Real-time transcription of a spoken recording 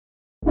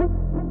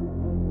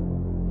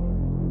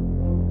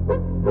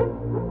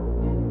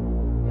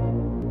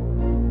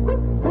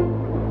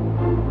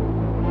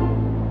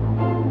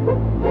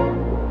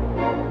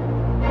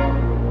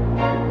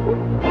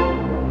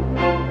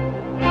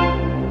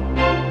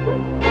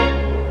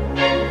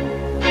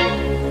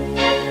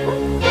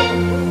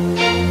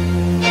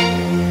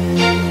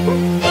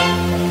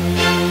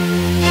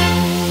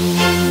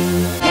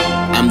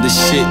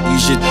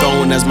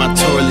my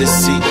toilet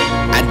seat.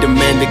 I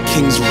demand a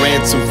king's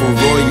ransom for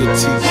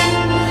royalty.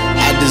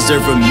 I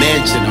deserve a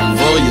mansion, I'm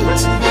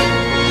royalty.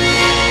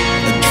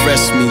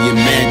 Address me, your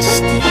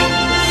majesty.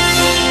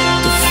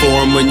 To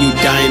form a new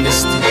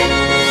dynasty.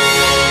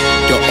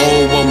 The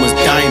old one was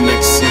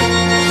dynasty.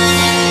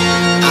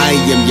 I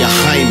am your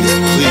highness,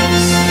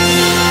 please.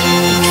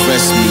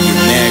 Address me, your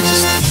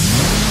majesty.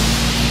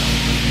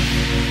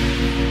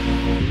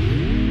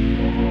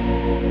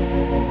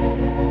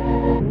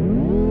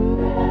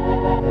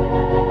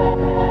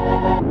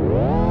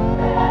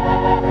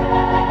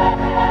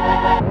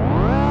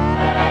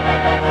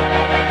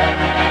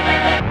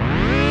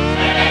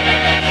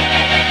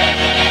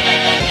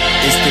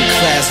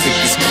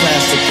 This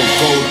classical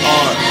gold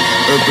art,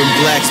 urban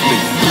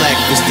blacksmith,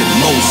 blacklisted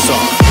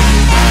Mozart.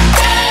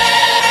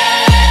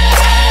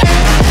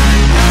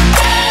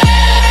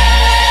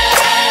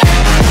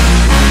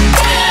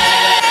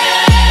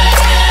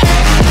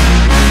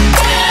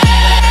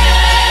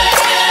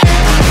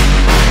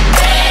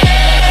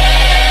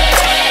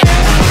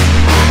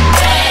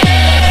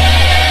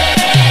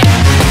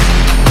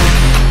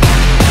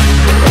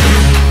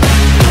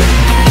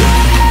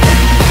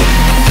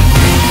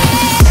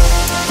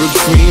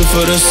 Green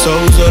for the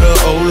souls of the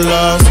old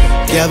lost.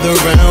 Gather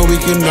round, we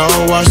can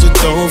all watch the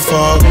throne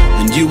fall.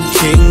 And you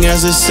king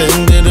has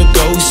ascended a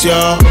ghost,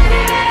 y'all.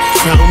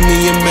 Crown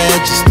me your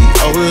majesty,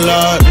 oh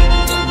Lord.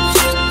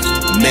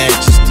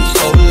 Majesty,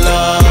 oh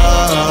Lord.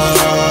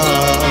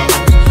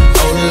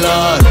 Oh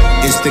Lord.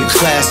 Instant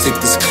classic,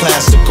 this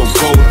classical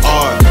gold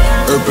art.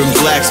 Urban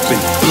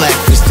blacksmith,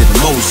 blacklisted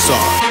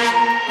Mozart.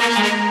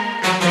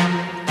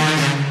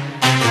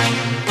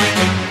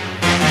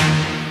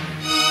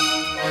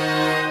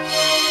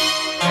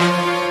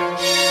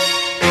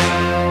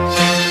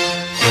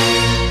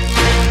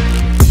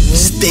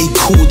 Stay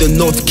cool, the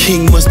North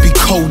King must be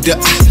colder.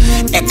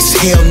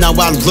 Exhale, now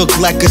I look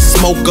like a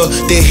smoker.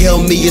 They hail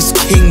me as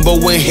king,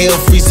 but when hell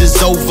freezes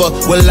over,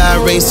 well,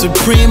 I reign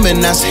supreme, and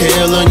that's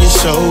hell on your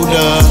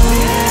shoulder.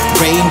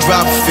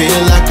 Raindrop feel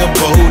like a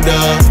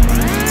boulder.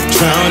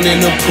 Drown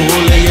in a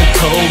pool of your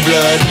cold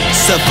blood.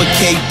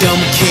 Suffocate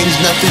them kings,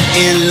 nothing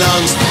in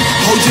lungs.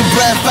 Hold your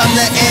breath, I'm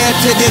the heir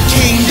to the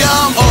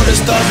kingdom. All the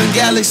stars and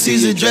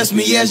galaxies address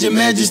me as your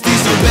majesty.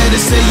 So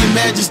better say your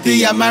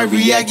majesty, I might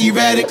react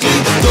erratically.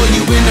 Throw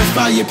you in the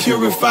fire,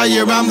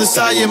 purifier, I'm the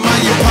sire. My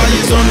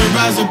empire's on the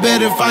rise, or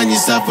better find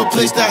yourself a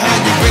place to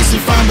hide. Your grace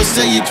is fine, but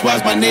say it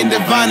twice, my name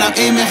divine, I'm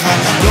aiming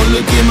high. Don't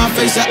look in my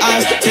face or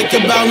eyes, take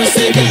a bow and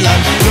save your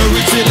life.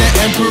 Glory to the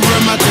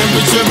emperor, my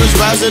temperature is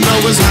rising.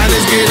 Oh, his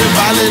highness getting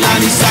violent, I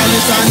need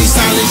silence, I need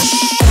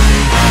silence.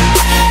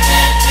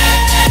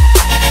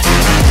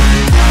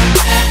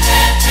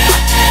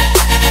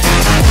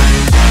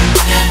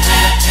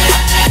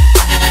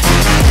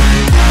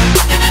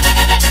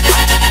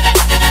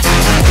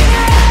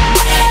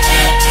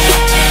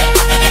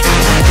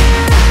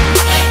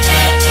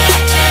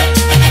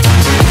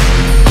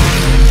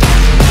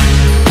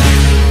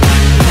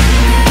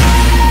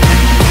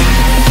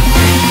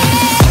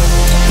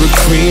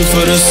 Green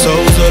for the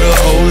souls of the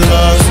old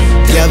lost.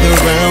 Gather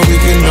round, we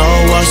can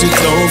all watch the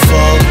throne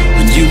fall.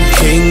 A new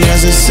king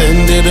has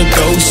ascended a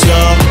ghost,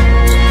 y'all.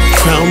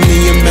 Crown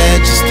me your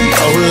majesty,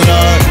 oh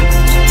Lord.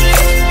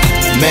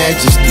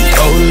 Majesty,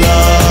 oh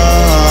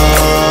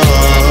Lord.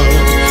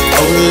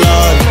 Oh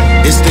Lord.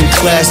 Instant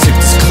classic,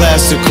 this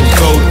classical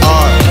gold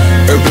art.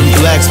 Urban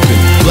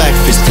blacksmith,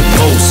 black-fisted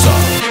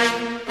Mozart.